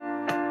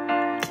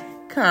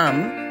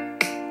Come,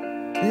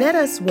 let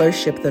us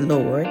worship the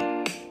Lord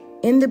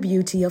in the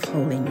beauty of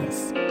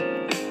holiness.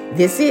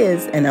 This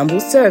is an humble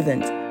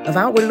servant of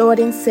our Lord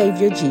and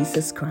Savior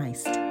Jesus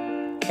Christ,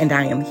 and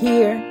I am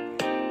here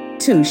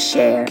to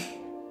share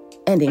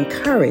and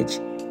encourage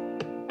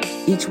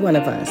each one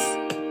of us.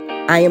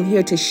 I am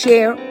here to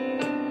share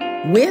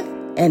with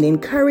and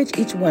encourage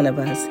each one of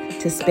us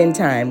to spend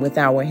time with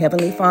our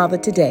Heavenly Father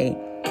today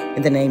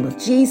in the name of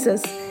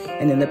Jesus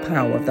and in the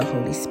power of the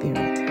Holy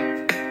Spirit.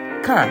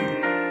 Come,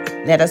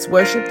 let us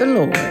worship the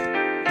Lord.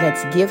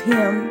 Let's give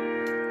him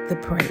the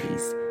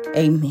praise.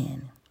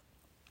 Amen.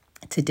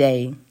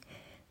 Today,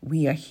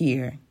 we are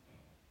here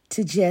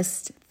to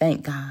just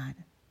thank God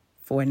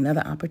for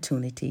another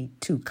opportunity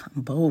to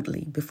come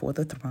boldly before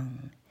the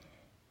throne.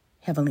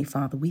 Heavenly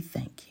Father, we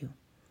thank you.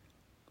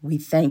 We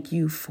thank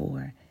you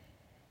for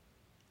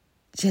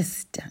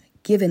just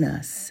giving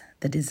us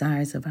the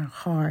desires of our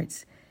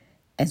hearts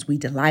as we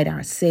delight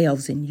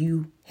ourselves in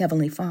you,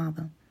 Heavenly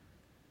Father.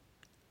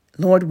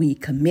 Lord, we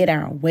commit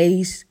our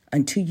ways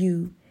unto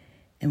you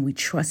and we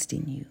trust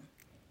in you.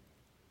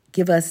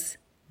 Give us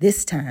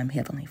this time,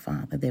 Heavenly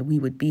Father, that we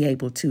would be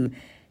able to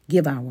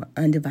give our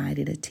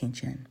undivided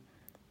attention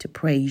to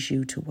praise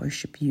you, to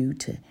worship you,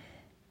 to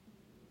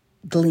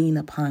glean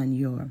upon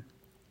your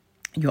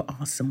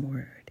awesome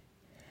word.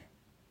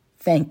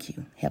 Thank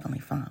you, Heavenly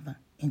Father.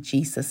 In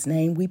Jesus'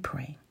 name we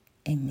pray.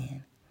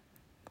 Amen.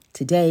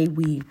 Today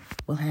we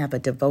will have a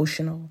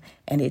devotional,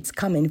 and it's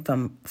coming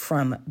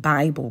from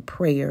Bible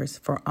Prayers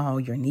for All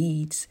Your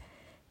Needs.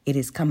 It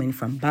is coming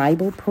from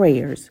Bible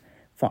Prayers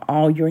for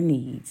All Your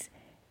Needs.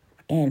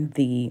 And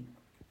the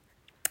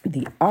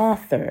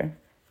author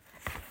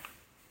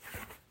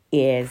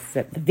is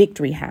the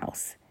Victory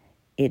House.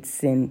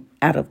 It's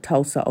out of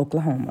Tulsa,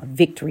 Oklahoma.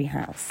 Victory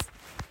House.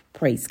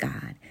 Praise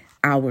God.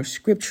 Our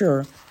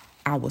scripture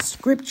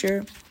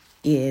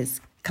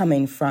is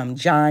coming from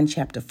John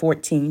chapter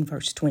 14,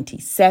 verse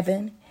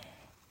 27.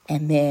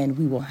 And then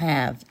we will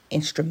have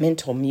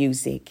instrumental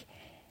music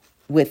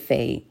with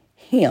a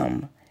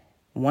hymn,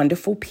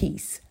 Wonderful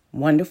Peace.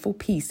 Wonderful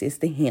Peace is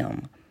the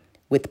hymn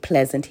with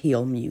Pleasant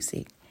Hill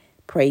music.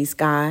 Praise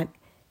God.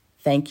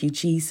 Thank you,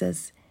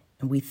 Jesus.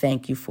 And we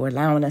thank you for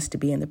allowing us to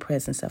be in the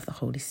presence of the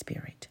Holy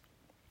Spirit.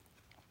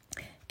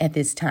 At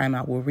this time,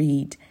 I will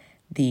read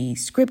the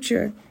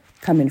scripture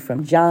coming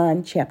from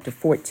John chapter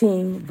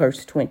 14,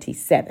 verse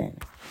 27.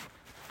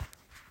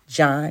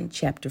 John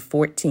chapter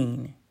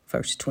 14,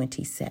 verse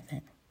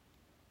 27.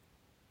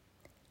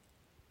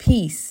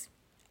 Peace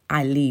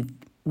I leave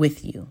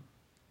with you.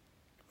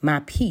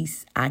 My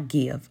peace I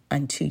give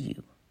unto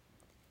you.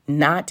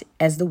 Not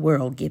as the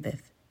world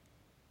giveth,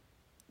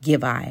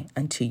 give I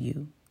unto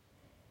you.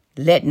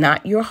 Let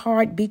not your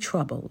heart be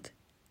troubled,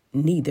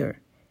 neither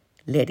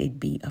let it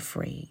be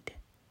afraid.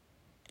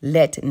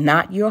 Let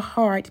not your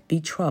heart be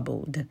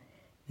troubled,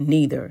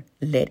 neither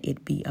let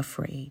it be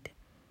afraid.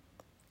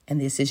 And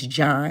this is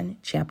John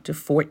chapter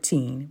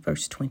 14,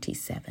 verse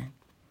 27.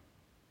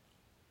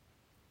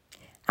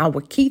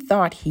 Our key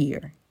thought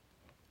here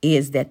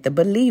is that the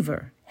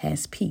believer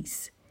has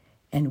peace,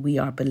 and we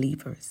are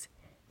believers.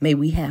 May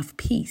we have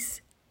peace.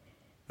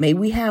 May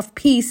we have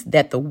peace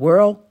that the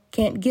world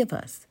can't give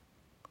us,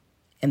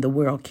 and the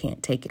world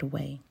can't take it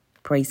away.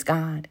 Praise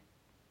God.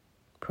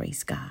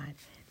 Praise God.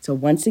 So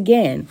once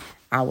again,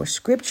 our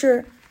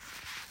scripture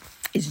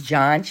is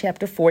John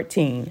chapter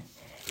 14,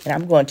 and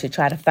I'm going to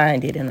try to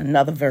find it in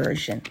another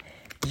version.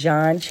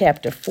 John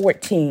chapter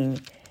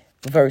 14,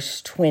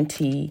 verse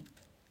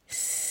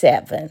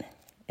 27.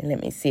 And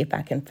let me see if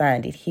I can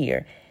find it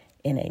here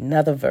in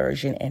another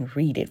version and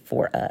read it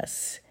for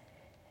us.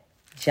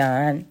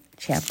 John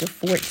chapter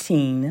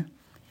 14,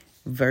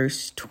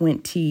 verse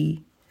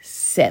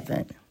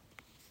 27.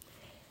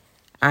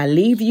 I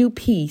leave you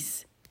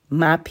peace,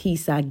 my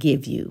peace I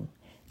give you.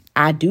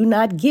 I do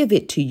not give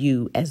it to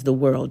you as the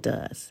world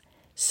does.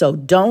 So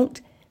don't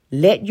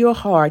let your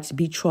hearts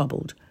be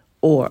troubled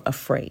or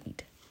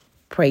afraid.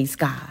 Praise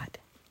God.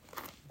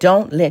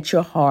 Don't let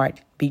your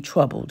heart be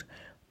troubled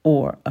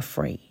or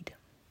afraid.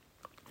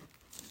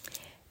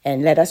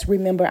 And let us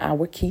remember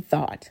our key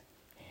thought,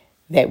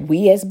 that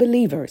we as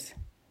believers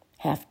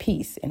have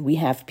peace, and we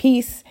have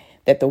peace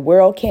that the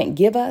world can't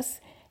give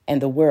us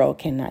and the world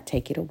cannot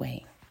take it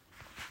away.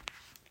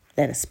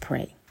 Let us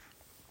pray.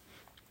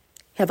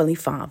 Heavenly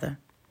Father,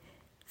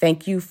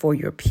 thank you for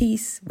your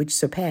peace, which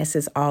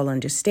surpasses all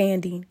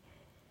understanding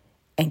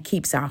and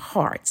keeps our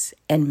hearts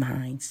and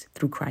minds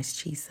through Christ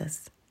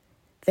Jesus.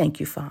 Thank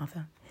you,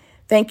 Father.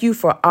 Thank you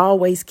for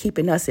always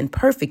keeping us in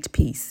perfect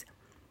peace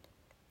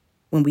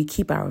when we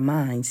keep our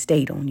minds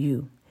stayed on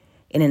you,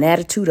 in an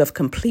attitude of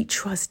complete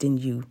trust in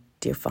you,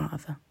 dear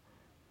Father.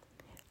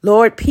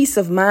 Lord, peace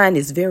of mind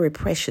is very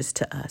precious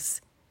to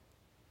us.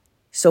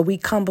 So we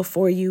come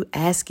before you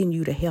asking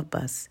you to help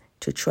us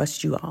to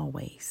trust you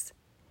always.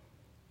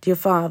 Dear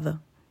Father,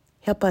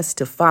 help us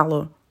to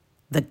follow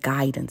the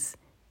guidance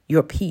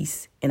your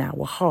peace in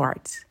our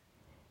hearts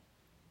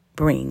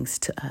brings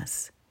to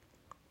us.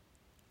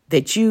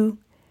 That you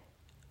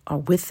are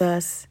with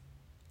us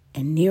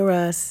and near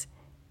us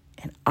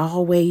and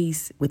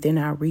always within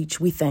our reach.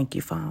 We thank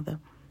you, Father.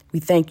 We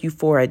thank you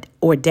for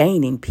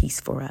ordaining peace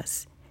for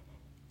us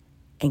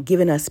and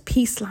giving us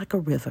peace like a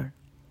river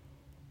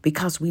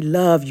because we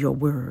love your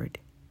word.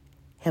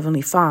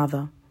 Heavenly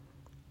Father,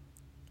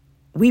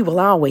 we will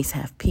always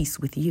have peace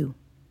with you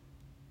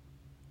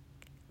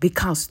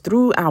because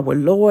through our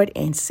Lord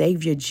and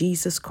Savior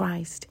Jesus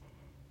Christ,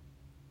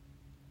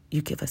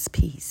 you give us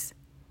peace.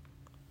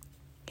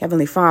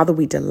 Heavenly Father,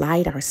 we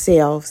delight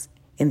ourselves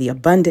in the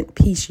abundant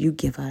peace you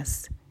give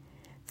us.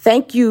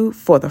 Thank you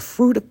for the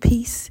fruit of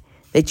peace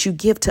that you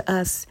give to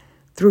us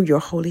through your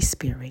Holy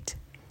Spirit.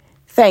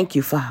 Thank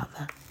you,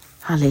 Father.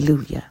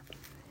 Hallelujah.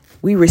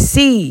 We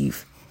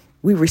receive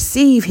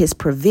his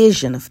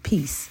provision of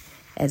peace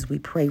as we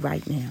pray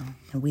right now,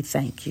 and we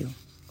thank you.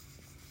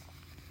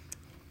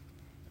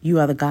 You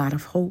are the God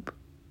of hope,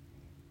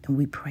 and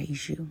we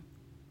praise you.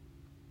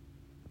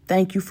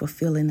 Thank you for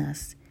filling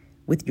us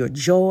with your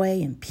joy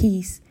and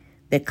peace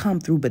that come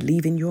through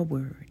believing your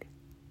word.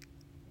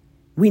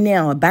 We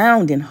now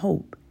abound in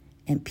hope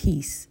and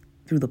peace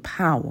through the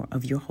power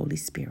of your Holy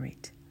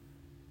Spirit.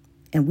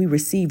 And we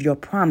receive your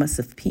promise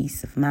of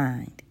peace of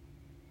mind.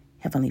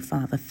 Heavenly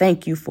Father,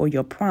 thank you for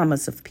your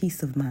promise of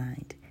peace of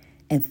mind.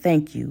 And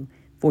thank you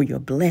for your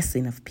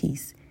blessing of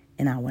peace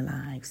in our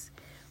lives.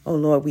 Oh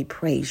Lord, we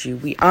praise you.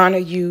 We honor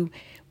you.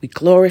 We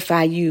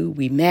glorify you.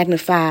 We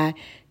magnify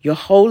your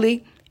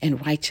holy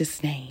and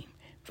righteous name.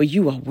 For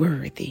you are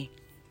worthy.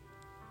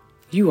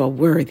 You are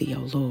worthy,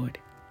 oh Lord.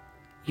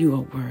 You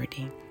are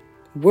worthy.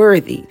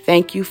 Worthy.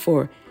 Thank you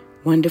for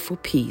wonderful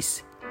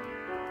peace.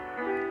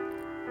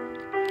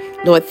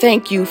 Lord,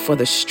 thank you for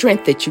the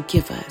strength that you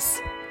give us.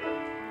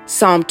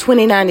 Psalm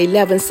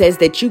 29:11 says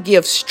that you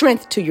give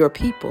strength to your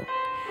people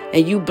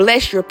and you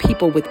bless your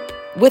people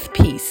with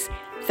peace.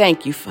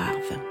 Thank you,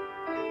 Father.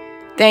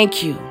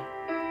 Thank you.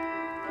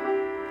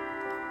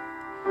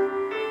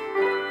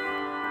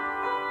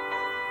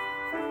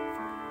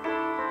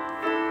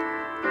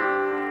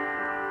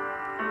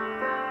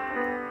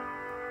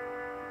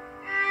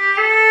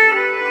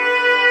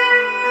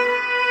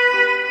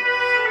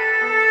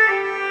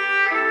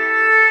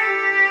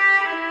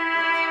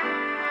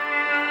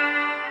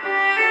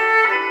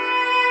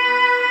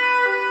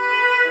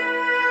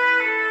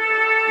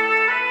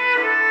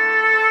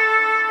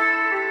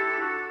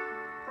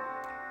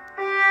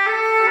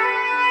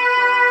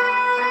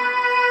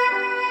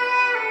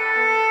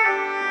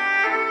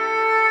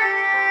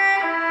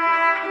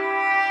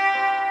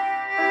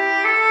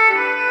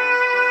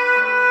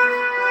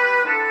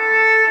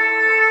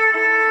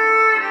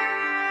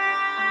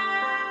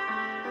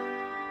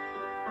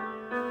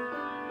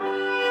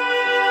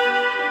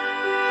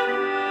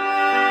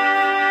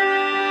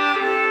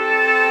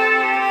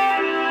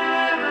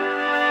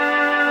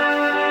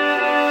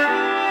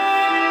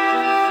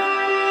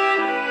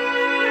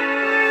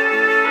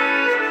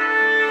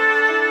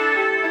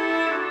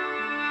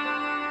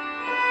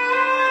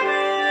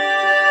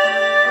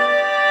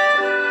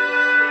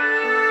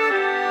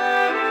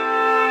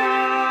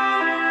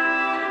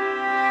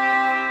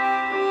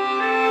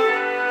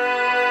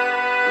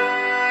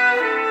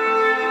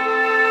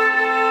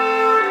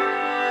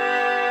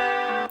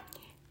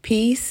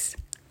 Peace,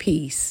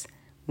 peace,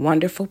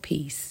 wonderful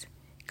peace,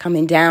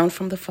 coming down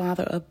from the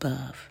Father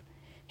above.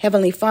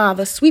 Heavenly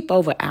Father, sweep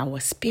over our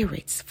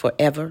spirits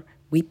forever,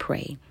 we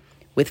pray,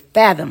 with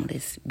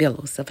fathomless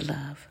billows of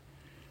love.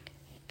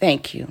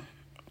 Thank you.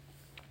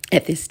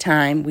 At this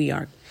time, we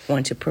are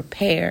going to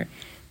prepare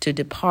to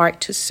depart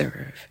to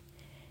serve.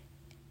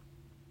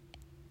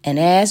 And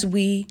as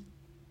we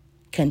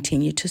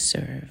continue to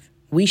serve,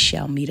 we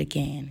shall meet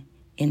again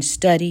in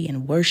study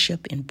and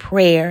worship, in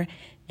prayer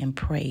and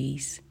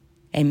praise.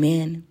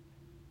 Amen.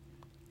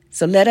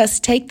 So let us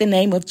take the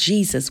name of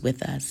Jesus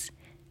with us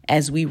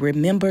as we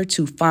remember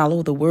to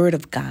follow the word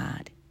of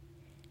God.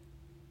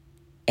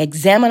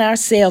 Examine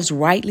ourselves,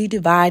 rightly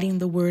dividing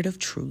the word of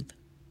truth.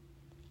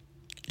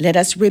 Let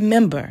us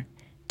remember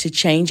to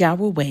change our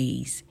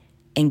ways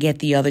and get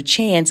the other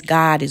chance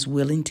God is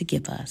willing to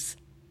give us.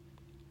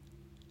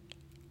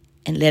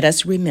 And let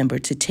us remember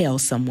to tell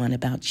someone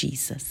about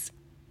Jesus.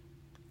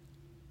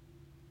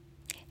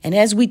 And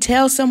as we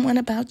tell someone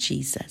about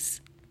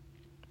Jesus,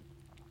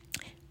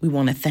 we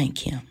want to thank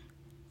him.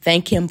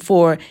 Thank him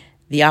for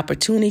the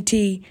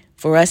opportunity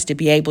for us to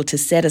be able to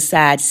set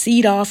aside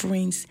seed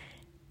offerings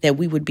that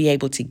we would be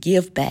able to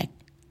give back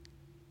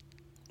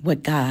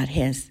what God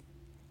has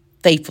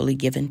faithfully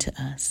given to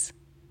us.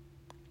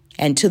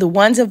 And to the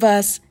ones of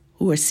us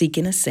who are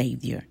seeking a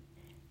Savior,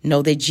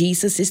 know that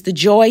Jesus is the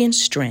joy and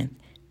strength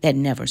that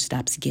never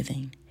stops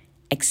giving.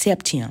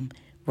 Accept him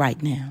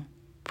right now.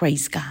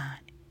 Praise God.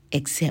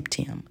 Accept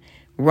him.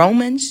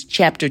 Romans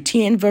chapter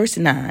 10, verse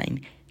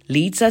 9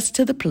 leads us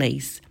to the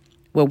place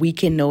where we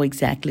can know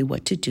exactly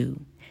what to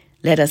do.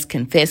 Let us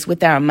confess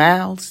with our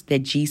mouths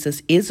that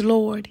Jesus is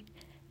Lord,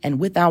 and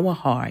with our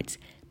hearts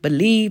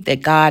believe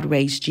that God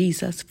raised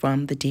Jesus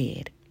from the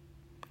dead.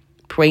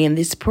 Pray in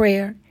this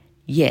prayer.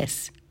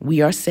 Yes,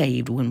 we are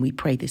saved when we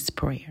pray this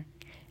prayer.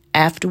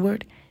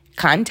 Afterward,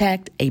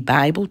 contact a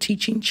Bible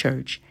teaching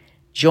church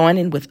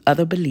joining with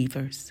other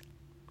believers.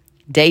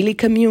 Daily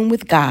commune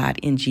with God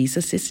in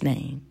Jesus'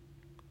 name.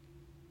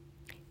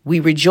 We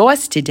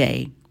rejoice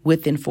today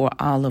with and for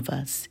all of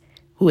us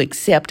who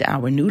accept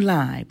our new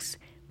lives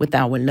with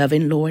our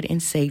loving Lord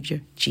and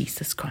Savior,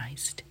 Jesus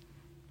Christ.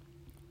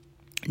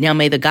 Now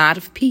may the God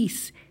of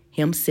peace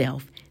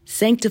himself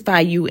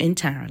sanctify you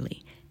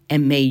entirely,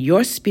 and may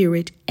your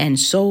spirit and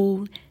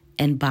soul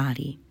and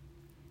body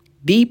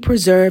be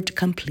preserved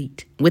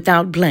complete,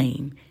 without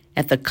blame,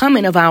 at the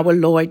coming of our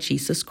Lord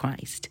Jesus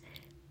Christ.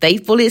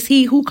 Faithful is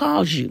he who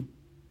calls you,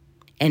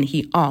 and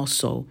he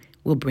also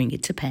will bring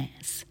it to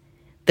pass.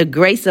 The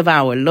grace of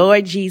our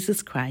Lord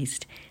Jesus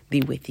Christ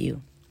be with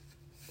you.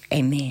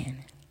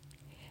 Amen.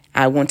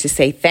 I want to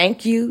say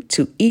thank you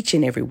to each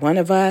and every one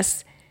of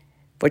us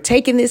for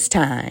taking this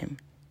time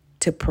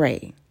to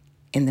pray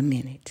in the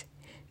minute,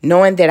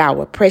 knowing that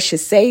our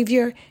precious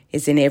Savior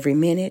is in every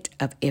minute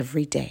of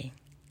every day.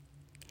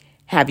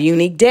 Have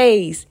unique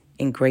days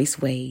in grace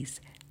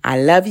ways. I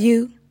love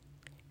you.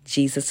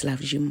 Jesus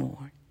loves you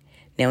more.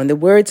 Now, in the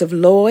words of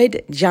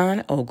Lloyd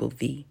John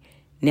Ogilvie,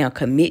 now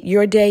commit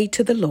your day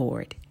to the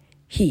Lord.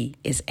 He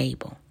is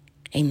able.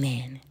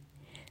 Amen.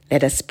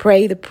 Let us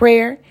pray the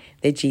prayer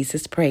that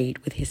Jesus prayed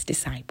with his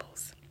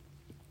disciples.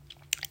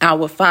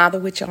 Our Father,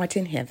 which art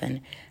in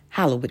heaven,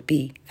 hallowed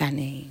be thy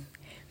name.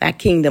 Thy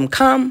kingdom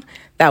come,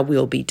 thy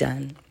will be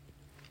done,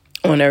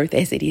 on earth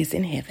as it is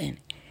in heaven.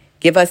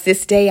 Give us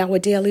this day our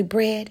daily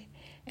bread,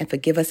 and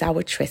forgive us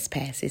our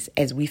trespasses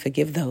as we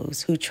forgive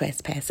those who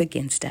trespass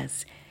against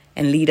us.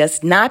 And lead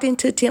us not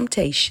into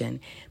temptation,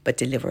 but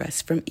deliver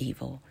us from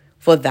evil.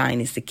 For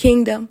thine is the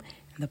kingdom,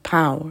 and the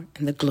power,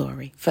 and the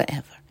glory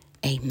forever.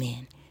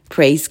 Amen.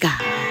 Praise God.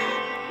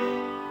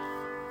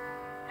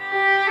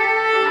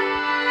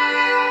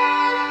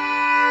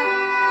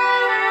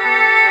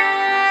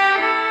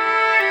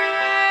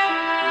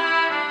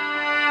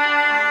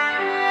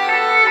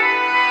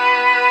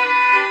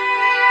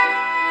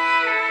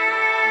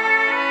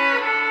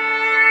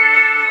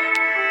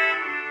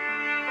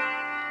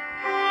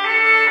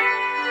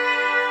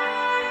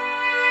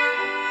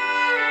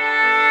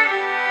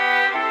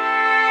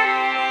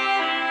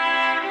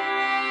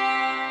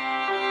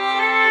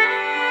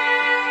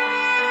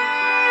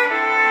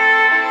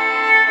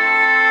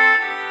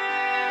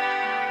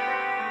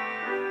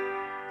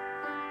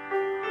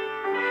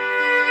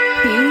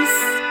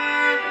 Peace,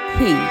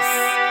 peace,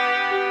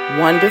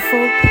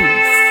 wonderful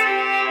peace,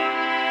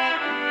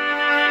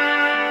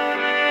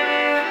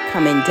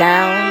 coming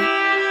down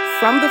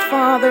from the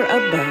Father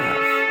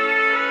above.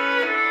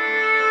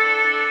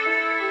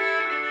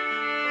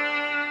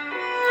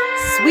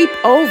 Sweep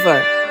over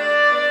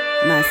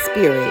my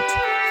spirit,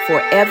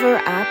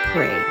 forever I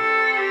pray.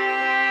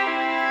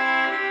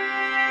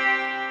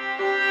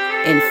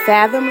 In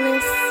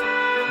fathomless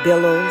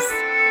billows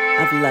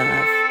of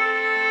love.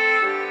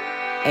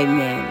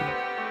 Amen.